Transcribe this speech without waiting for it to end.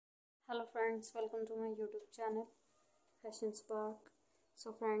Hello friends, welcome to my YouTube channel Fashion Spark.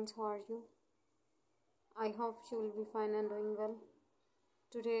 So friends, how are you? I hope you will be fine and doing well.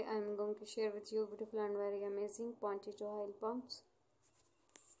 Today I am going to share with you beautiful and very amazing pointy to high heel pumps.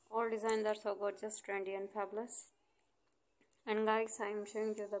 All designs are so gorgeous, trendy and fabulous. And guys, I am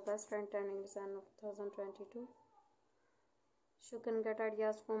showing you the best trend trending design of 2022. You can get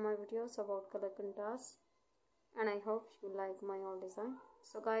ideas from my videos about color contrast. And I hope you like my all design.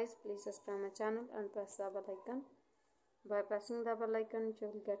 So guys, please subscribe my channel and press the bell icon. By pressing the bell icon,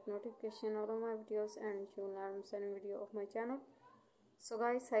 you will get notification all of my videos and you will not miss any video of my channel. So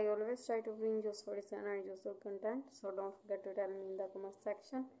guys, I always try to bring useful design and useful content. So don't forget to tell me in the comment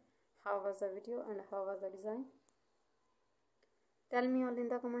section how was the video and how was the design. Tell me all in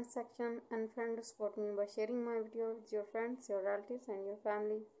the comment section, and friends, support me by sharing my video with your friends, your relatives and your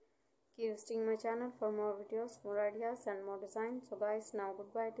family. Keep visiting my channel for more videos, more ideas and more designs. So guys, now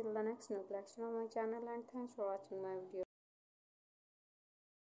goodbye till the next new collection of my channel, and thanks for watching my video.